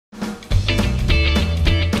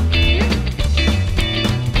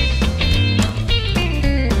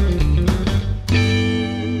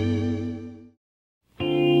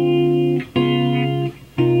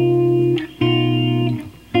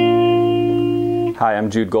Hi,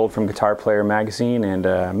 I'm Jude Gold from Guitar Player Magazine,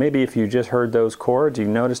 and maybe if you just heard those chords, you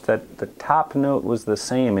noticed that the top note was the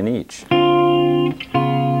same in each.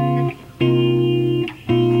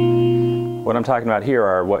 What I'm talking about here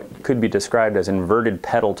are what could be described as inverted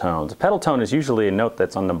pedal tones. A pedal tone is usually a note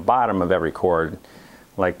that's on the bottom of every chord,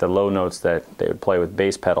 like the low notes that they would play with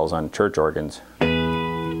bass pedals on church organs.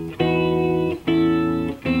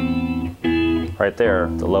 Right there,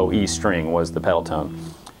 the low E string was the pedal tone.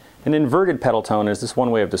 An inverted pedal tone is this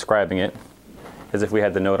one way of describing it, as if we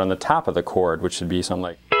had the note on the top of the chord, which should be something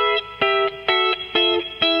like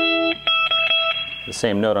the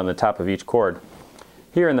same note on the top of each chord.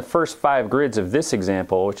 Here in the first 5 grids of this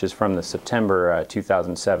example, which is from the September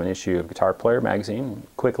 2007 issue of Guitar Player Magazine,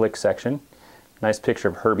 quick lick section. Nice picture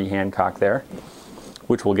of Herbie Hancock there,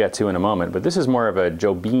 which we'll get to in a moment. But this is more of a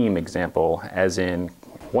Joe Beam example, as in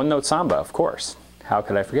one-note samba, of course. How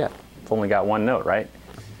could I forget? It's only got one note, right?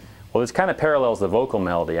 Well, this kind of parallels the vocal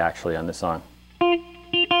melody, actually, on this song.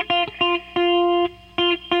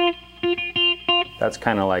 That's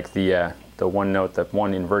kind of like the one note, the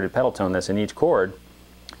one inverted pedal tone that's in each chord.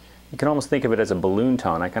 You can almost think of it as a balloon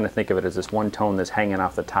tone. I kind of think of it as this one tone that's hanging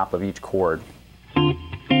off the top of each chord.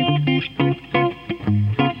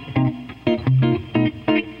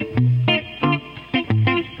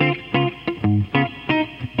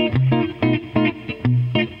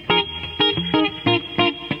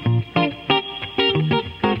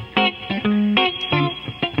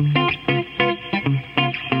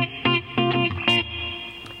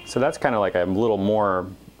 So that's kind of like a little more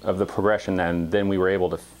of the progression than we were able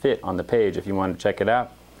to fit on the page. If you want to check it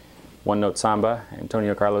out, One Note Samba,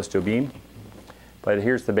 Antonio Carlos Jobim. But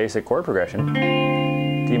here's the basic chord progression.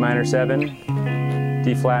 D minor 7,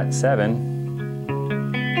 D flat 7,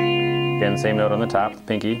 again same note on the top, the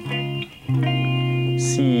pinky,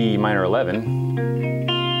 C minor 11,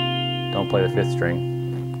 don't play the 5th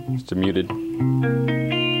string, just a muted,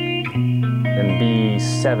 then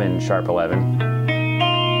B7 sharp 11,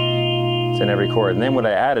 in every chord. And then what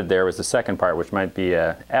I added there was the second part, which might be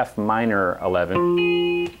a F minor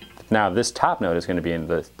 11. Now this top note is going to be in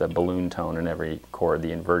the balloon tone in every chord,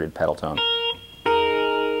 the inverted pedal tone.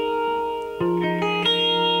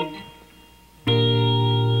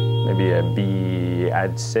 Maybe a B,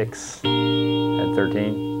 add 6, add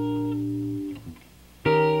 13.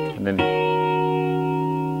 And then,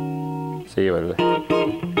 see what it is.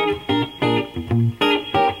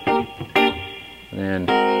 And then,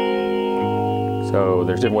 so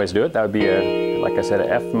there's different ways to do it. That would be, like I said,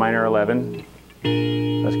 a F minor 11.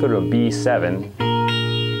 Let's go to a B7.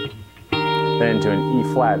 Then to an E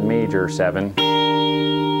flat major 7.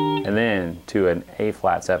 And then to an A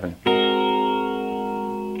flat 7.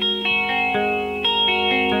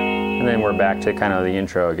 And then we're back to kind of the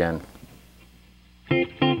intro again.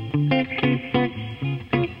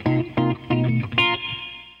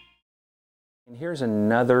 Here's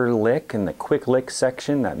another lick in the quick lick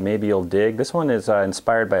section that maybe you'll dig. This one is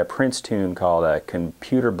inspired by a Prince tune called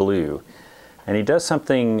Computer Blue. And he does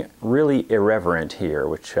something really irreverent here,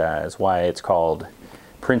 which is why it's called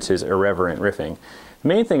Prince's Irreverent Riffing. The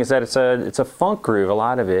main thing is that it's a funk groove, a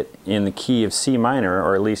lot of it in the key of C minor,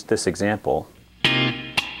 or at least this example.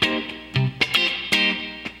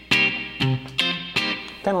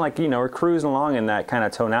 Kind of like, you know, we're cruising along in that kind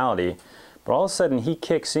of tonality, but all of a sudden he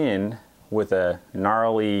kicks in with a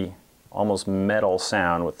gnarly, almost metal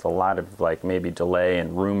sound with a lot of like maybe delay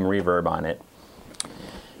and room reverb on it.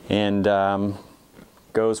 And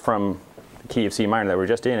goes from the key of C minor that we're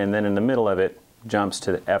just in, and then in the middle of it jumps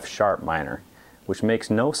to the F sharp minor, which makes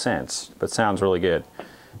no sense, but sounds really good.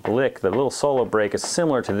 The lick, the little solo break is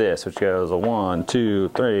similar to this, which goes a 1, 2,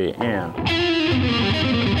 3, and...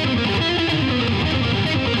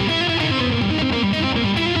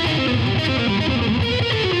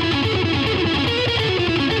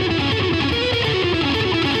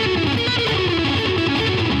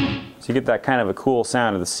 So you get that kind of a cool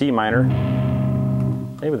sound of the C minor,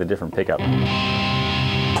 maybe with a different pickup,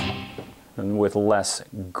 and with less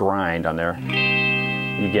grind on there.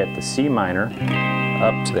 You get the C minor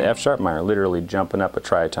up to the F sharp minor, literally jumping up a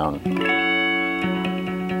tritone.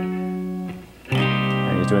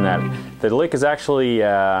 And he's doing that. The lick is actually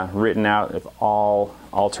written out with all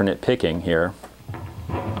alternate picking here.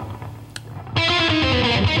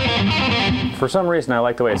 For some reason I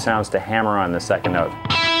like the way it sounds to hammer on the second note.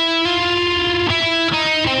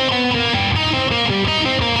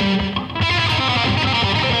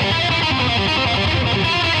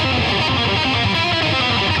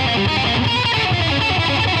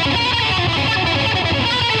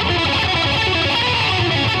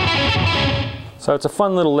 So it's a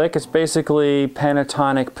fun little lick. It's basically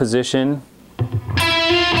pentatonic position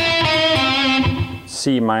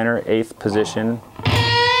C minor, 8th position.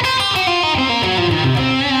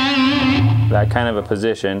 That kind of a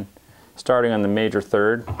position, starting on the major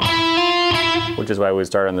 3rd, which is why we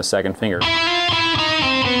start on the 2nd finger.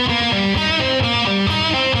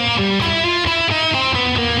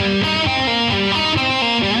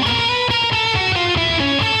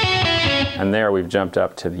 And there we've jumped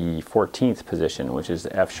up to the 14th position, which is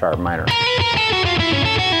the F sharp minor.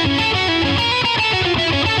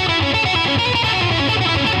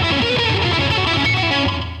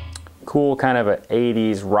 Cool kind of a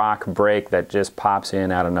 80s rock break that just pops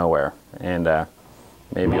in out of nowhere. And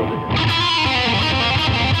maybe you'll dig it.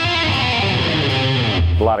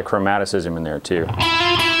 A lot of chromaticism in there too.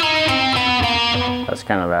 That's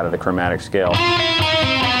kind of out of the chromatic scale.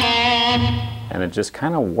 And it just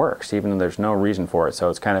kind of works, even though there's no reason for it. So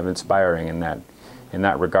it's kind of inspiring in that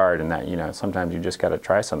regard, and that, you know, sometimes you just got to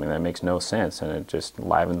try something that makes no sense, and it just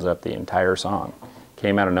livens up the entire song.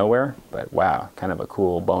 Came out of nowhere, but wow, kind of a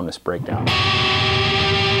cool bonus breakdown.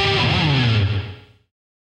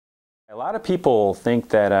 A lot of people think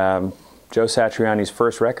that Joe Satriani's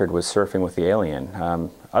first record was Surfing with the Alien.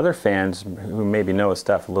 Other fans who maybe know his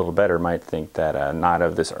stuff a little better might think that Not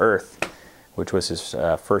of This Earth, which was his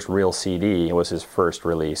first real CD, was his first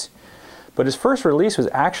release. But his first release was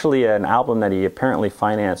actually an album that he apparently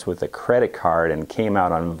financed with a credit card and came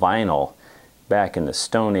out on vinyl back in the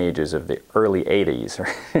Stone Ages of the early 80s.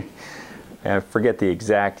 I forget the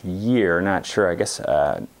exact year, not sure, I guess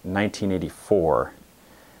 1984.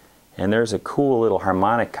 And there's a cool little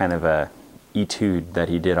harmonic kind of a etude that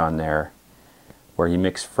he did on there, where he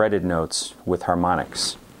mixed fretted notes with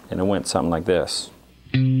harmonics. And it went something like this.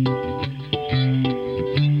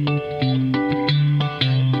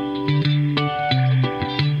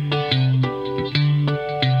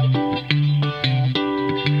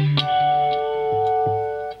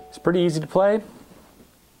 Pretty easy to play.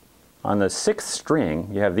 On the 6th string,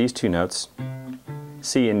 you have these two notes,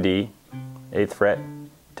 C and D, 8th fret,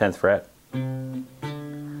 10th fret.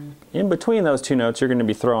 In between those two notes, you're going to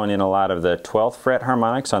be throwing in a lot of the 12th fret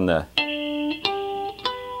harmonics on the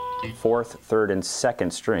 4th, 3rd, and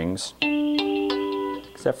 2nd strings.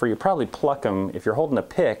 Except for you probably pluck them, if you're holding a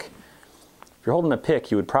pick,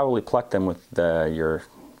 you would probably pluck them with your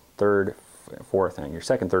 3rd, 4th, and your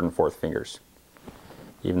 2nd, 3rd, and 4th fingers.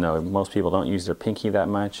 Even though most people don't use their pinky that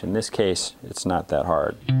much, in this case, it's not that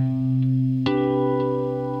hard. It's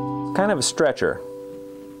kind of a stretcher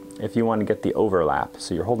if you want to get the overlap.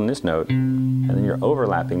 So you're holding this note, and then you're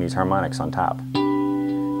overlapping these harmonics on top.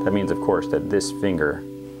 That means, of course, that this finger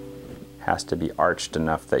has to be arched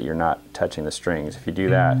enough that you're not touching the strings. If you do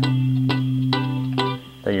that,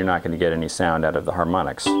 then you're not going to get any sound out of the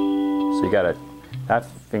harmonics. So that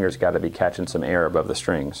finger's got to be catching some air above the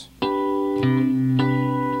strings.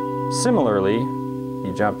 Similarly,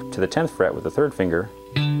 you jump to the 10th fret with the 3rd finger.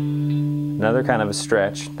 Another kind of a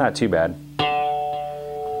stretch, not too bad.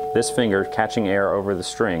 This finger catching air over the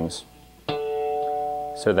strings,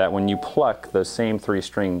 so that when you pluck those same 3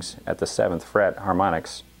 strings at the 7th fret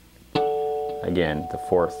harmonics, again, the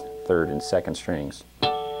 4th, 3rd, and 2nd strings,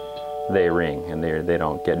 they ring, and they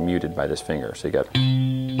don't get muted by this finger. So you got...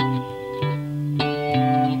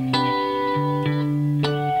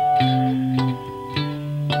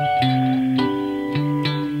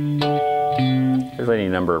 There's any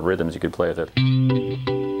number of rhythms you could play with it.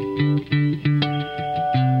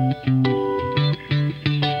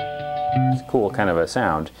 It's cool kind of a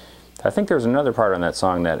sound. I think there's another part on that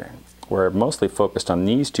song that we're mostly focused on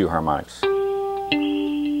these two harmonics.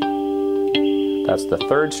 That's the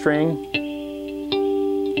 3rd string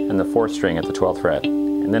and the 4th string at the 12th fret.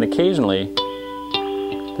 And then occasionally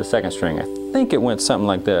the 2nd string. I think it went something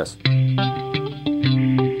like this.